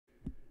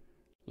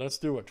Let's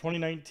do it.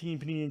 2019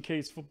 Panini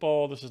Encased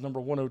football. This is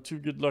number 102.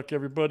 Good luck,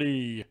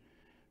 everybody.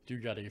 Do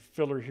got a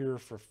filler here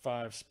for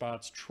 5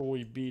 spots.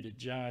 Troy B to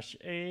Josh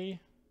A.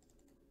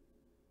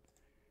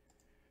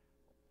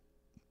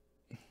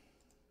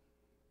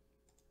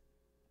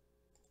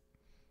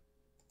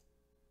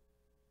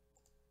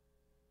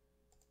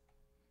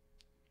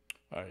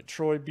 All right,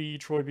 Troy B,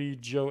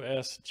 Joe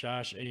S,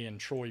 Josh A, and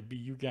Troy B.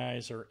 You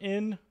guys are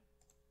in.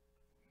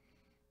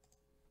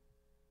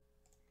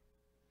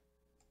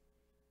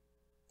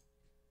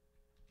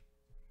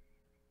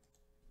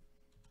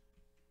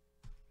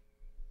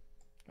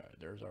 All right,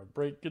 there's our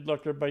break. Good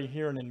luck, everybody,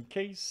 here in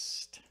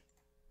Encased.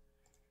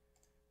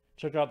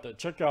 Check out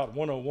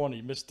 101.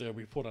 He missed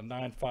we put a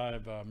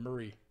 9.5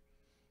 Murray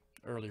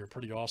earlier.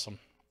 Pretty awesome.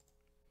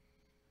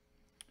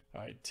 All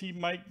right, T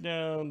Mike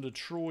down to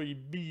Troy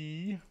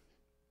B.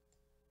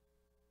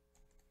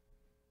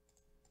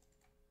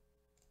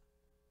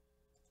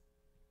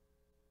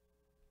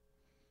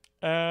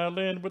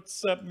 Alan,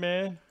 what's up,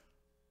 man?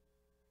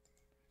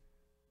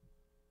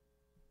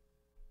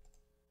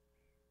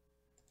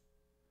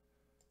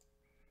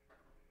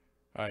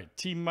 All right,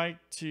 T Mike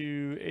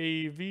to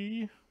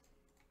AV.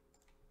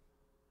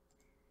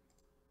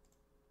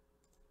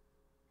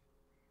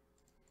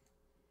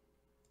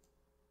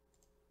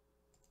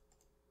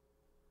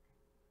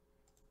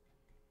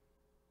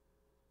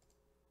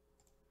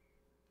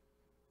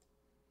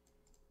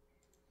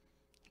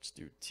 Let's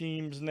do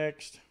teams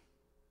next.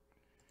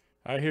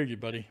 I hear you,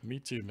 buddy. Me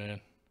too,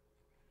 man.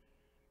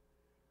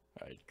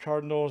 All right,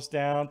 Cardinals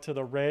down to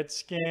the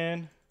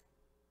Redskin.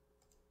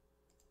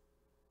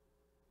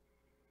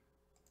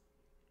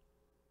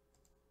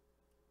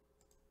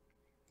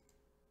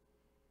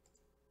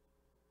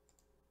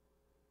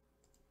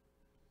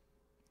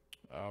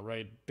 All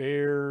right,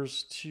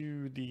 Bears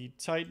to the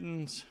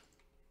Titans.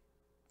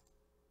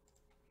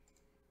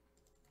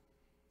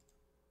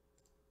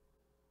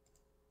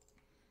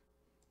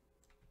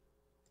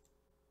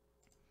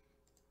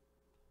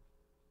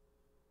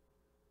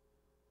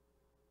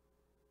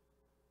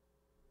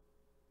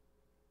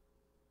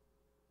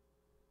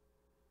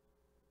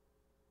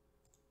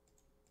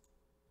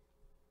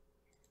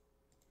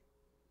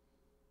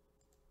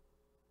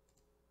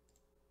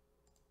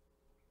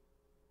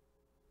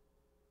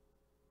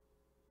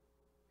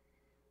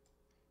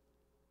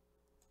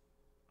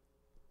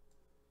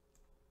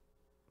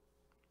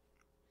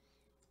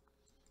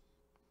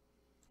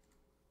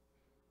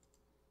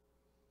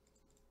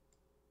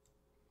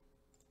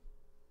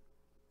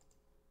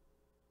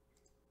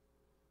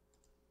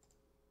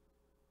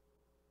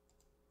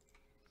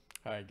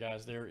 All right,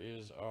 guys, there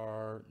is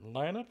our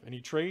lineup. Any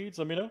trades,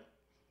 let me know.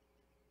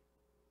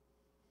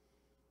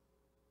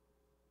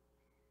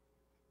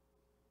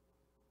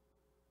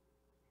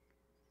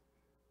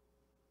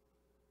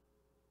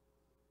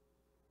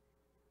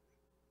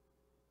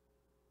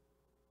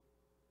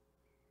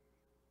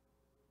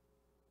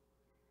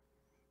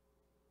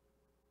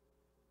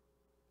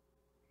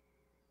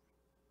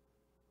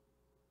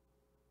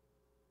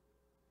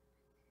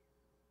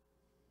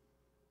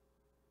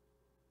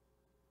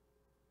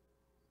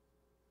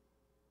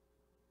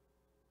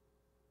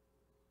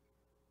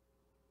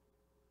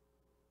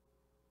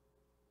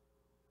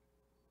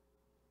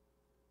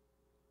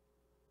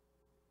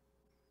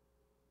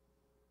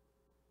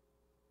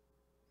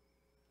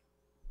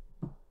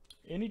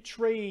 Any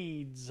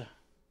trades?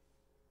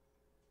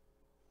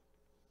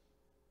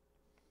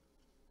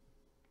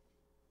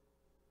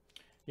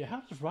 Yeah,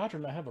 how does Roger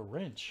not have a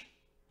wrench?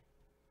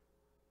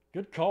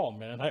 Good call,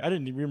 man. I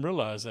didn't even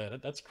realize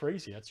that. That's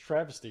crazy. That's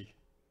travesty.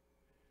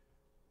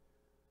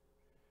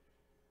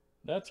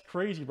 That's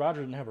crazy.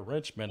 Roger didn't have a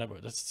wrench, man.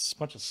 That's a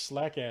bunch of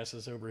slack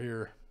asses over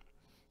here.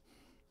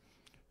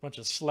 Bunch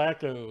of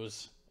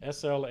slackos.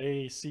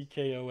 SLACKOS.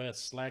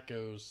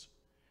 Slackos.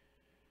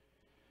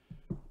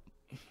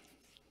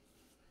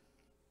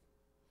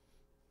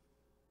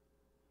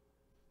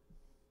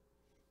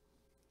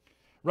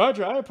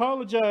 Roger, I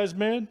apologize,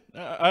 man.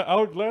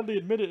 I'll gladly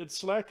admit it.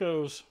 It's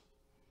slackos.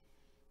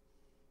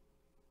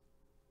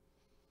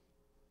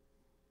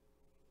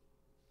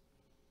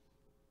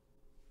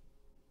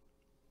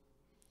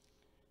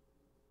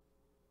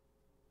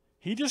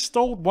 He just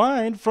stole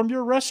wine from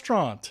your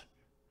restaurant.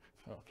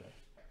 Okay.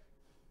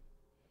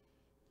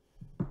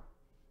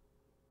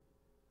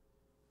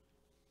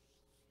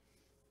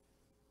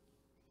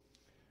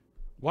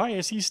 Why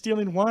is he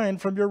stealing wine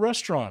from your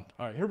restaurant?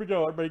 All right, here we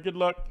go, everybody. Good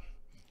luck.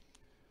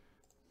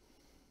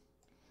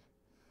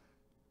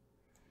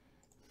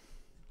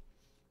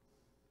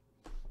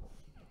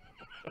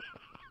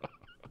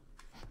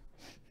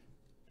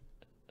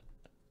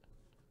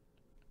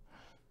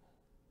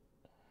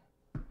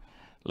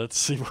 Let's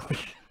see what we...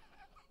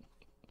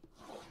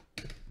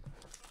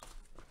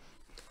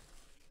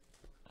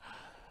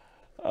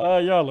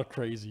 y'all look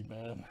crazy,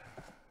 man.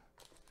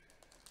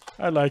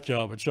 I like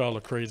y'all, but y'all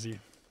look crazy.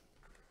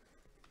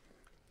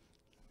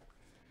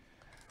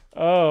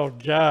 Oh,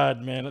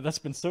 God, man. That's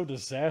been so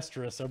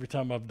disastrous every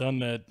time I've done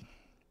that.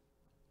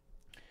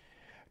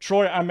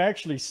 Troy, I'm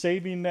actually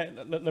saving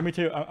that. Let me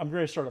tell you, I'm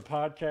going to start a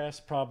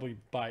podcast probably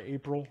by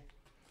April.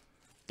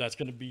 That's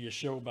going to be a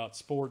show about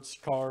sports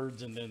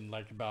cards and then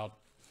like about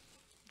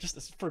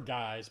just for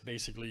guys,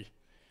 basically.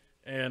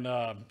 And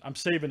I'm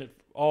saving it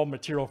all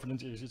material for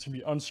it's going to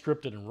be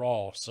unscripted and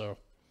raw. So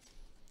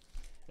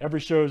every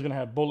show is going to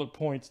have bullet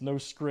points, no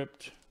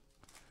script.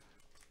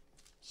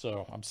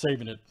 So I'm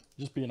saving it,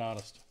 just being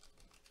honest.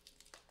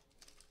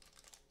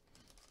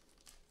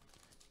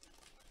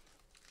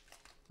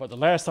 But the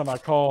last time I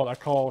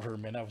called her,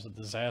 man, that was a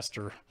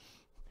disaster.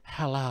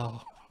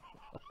 Hello.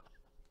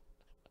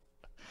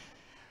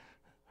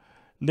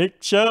 Nick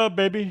Chubb,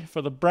 baby,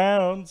 for the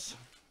Browns.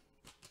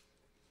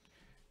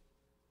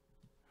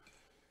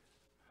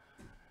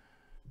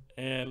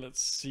 And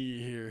let's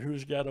see here.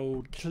 Who's got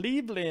old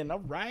Cleveland?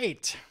 All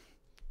right.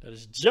 That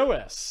is Joe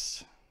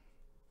S.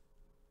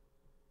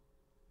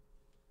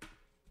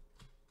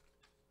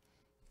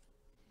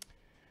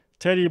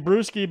 Teddy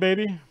Bruschi,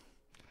 baby.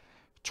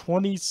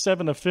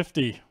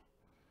 27/50.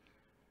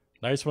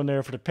 Nice one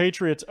there for the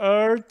Patriots.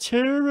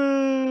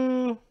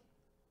 Arturo.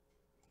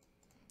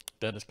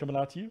 That is coming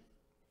out to you.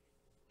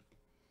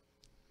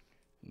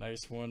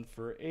 Nice one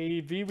for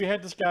AV. We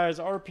had this guy's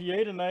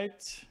RPA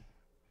tonight.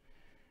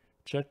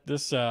 Check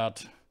this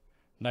out.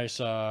 Nice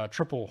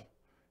triple.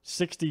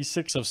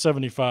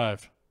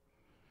 66/75.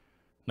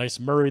 Nice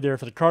Murray there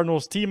for the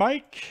Cardinals. T.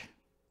 Mike.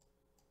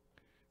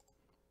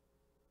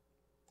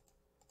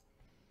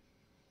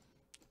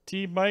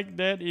 T. Mike,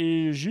 that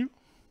is you.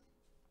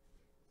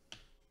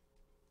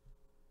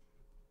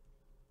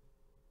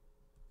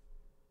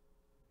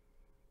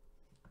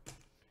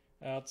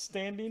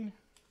 Outstanding.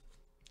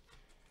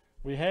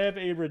 We have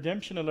a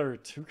redemption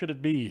alert. Who could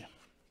it be?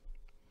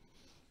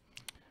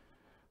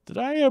 Did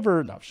I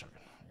ever? No, I'm joking.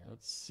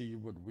 Let's see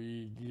what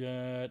we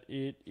got.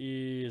 It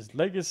is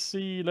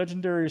Legacy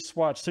Legendary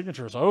Swatch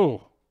Signatures.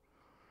 Oh,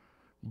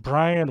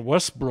 Brian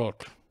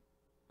Westbrook.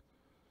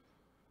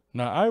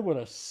 Now, I would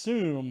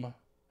assume,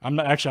 I'm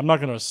not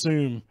going to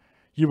assume,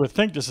 you would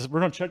think this is, we're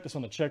going to check this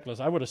on the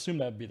checklist. I would assume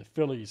that would be the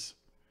Phillies.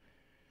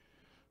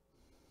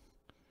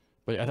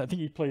 But I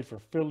think he played for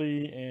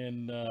Philly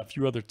and a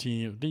few other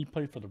teams. He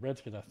played for the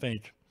Redskins, I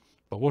think.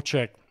 But we'll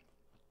check.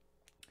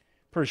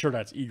 Pretty sure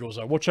that's Eagles.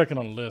 We'll check it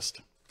on the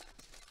list.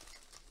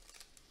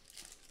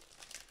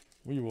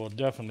 We will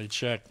definitely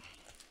check.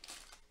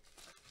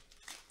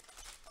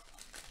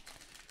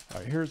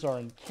 All right, here's our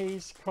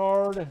encased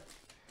card.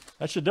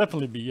 That should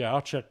definitely be, yeah,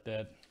 I'll check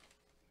that.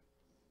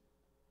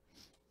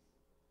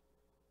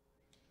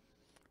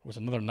 It was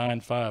another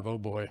 9.5. Oh,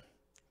 boy.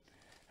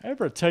 I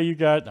ever tell you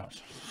guys? No.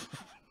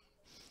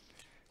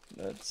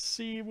 Let's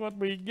see what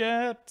we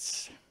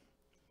got.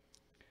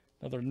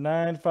 Another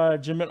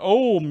 9.5 Jim Mint.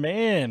 Oh,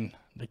 man.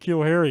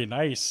 N'Keal Harry.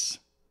 Nice.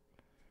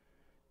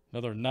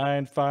 Another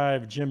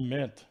 9.5 Jim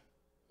Mint.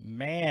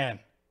 Man.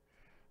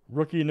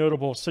 Rookie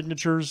notable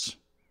signatures.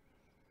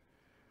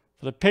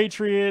 For the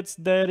Patriots,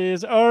 that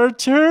is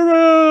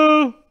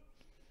Arturo.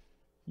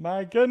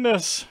 My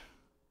goodness.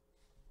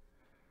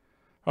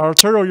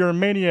 Arturo, you're a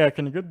maniac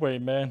in a good way,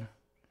 man.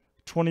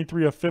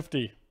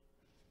 23/50.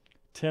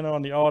 10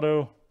 on the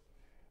auto.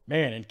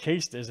 Man,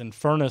 Encased as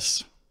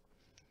Infernus.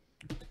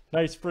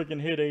 Nice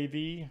freaking hit,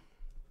 AV.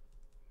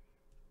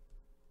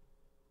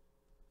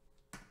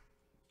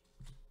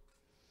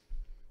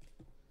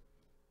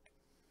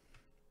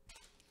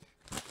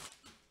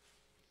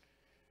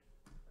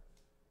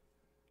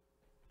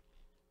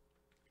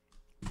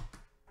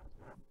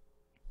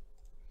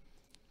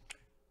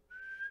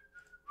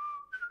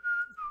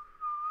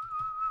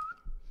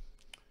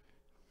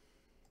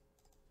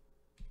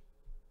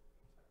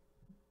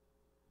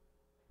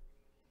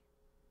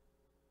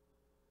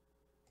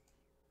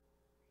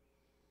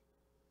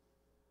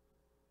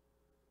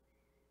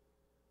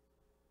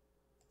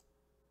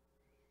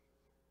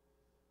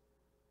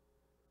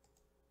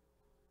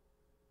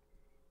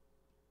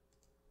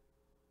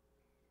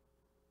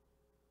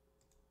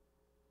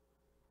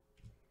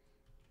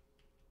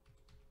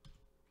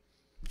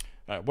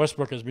 All right,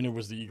 Westbrook, as we knew,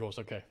 was the Eagles.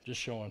 Okay,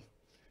 just showing.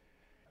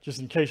 Just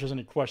in case there's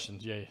any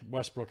questions. Yeah,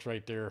 Westbrook's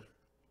right there.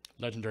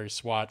 Legendary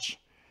swatch.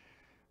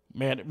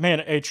 Man,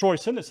 hey, Troy,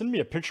 send me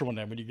a picture on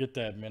that when you get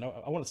that, man.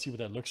 I want to see what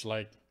that looks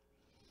like.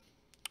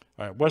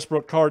 All right,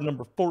 Westbrook card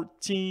number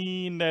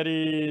 14. That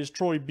is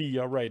Troy B.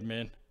 All right,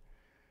 man.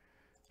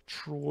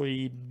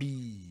 Troy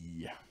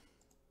B.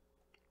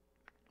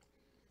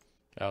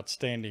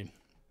 Outstanding.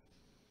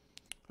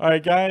 All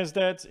right, guys,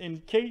 that's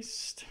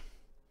Encased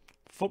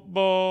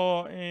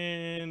football,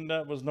 and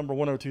that was number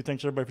 102.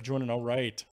 Thanks, everybody, for joining. All right.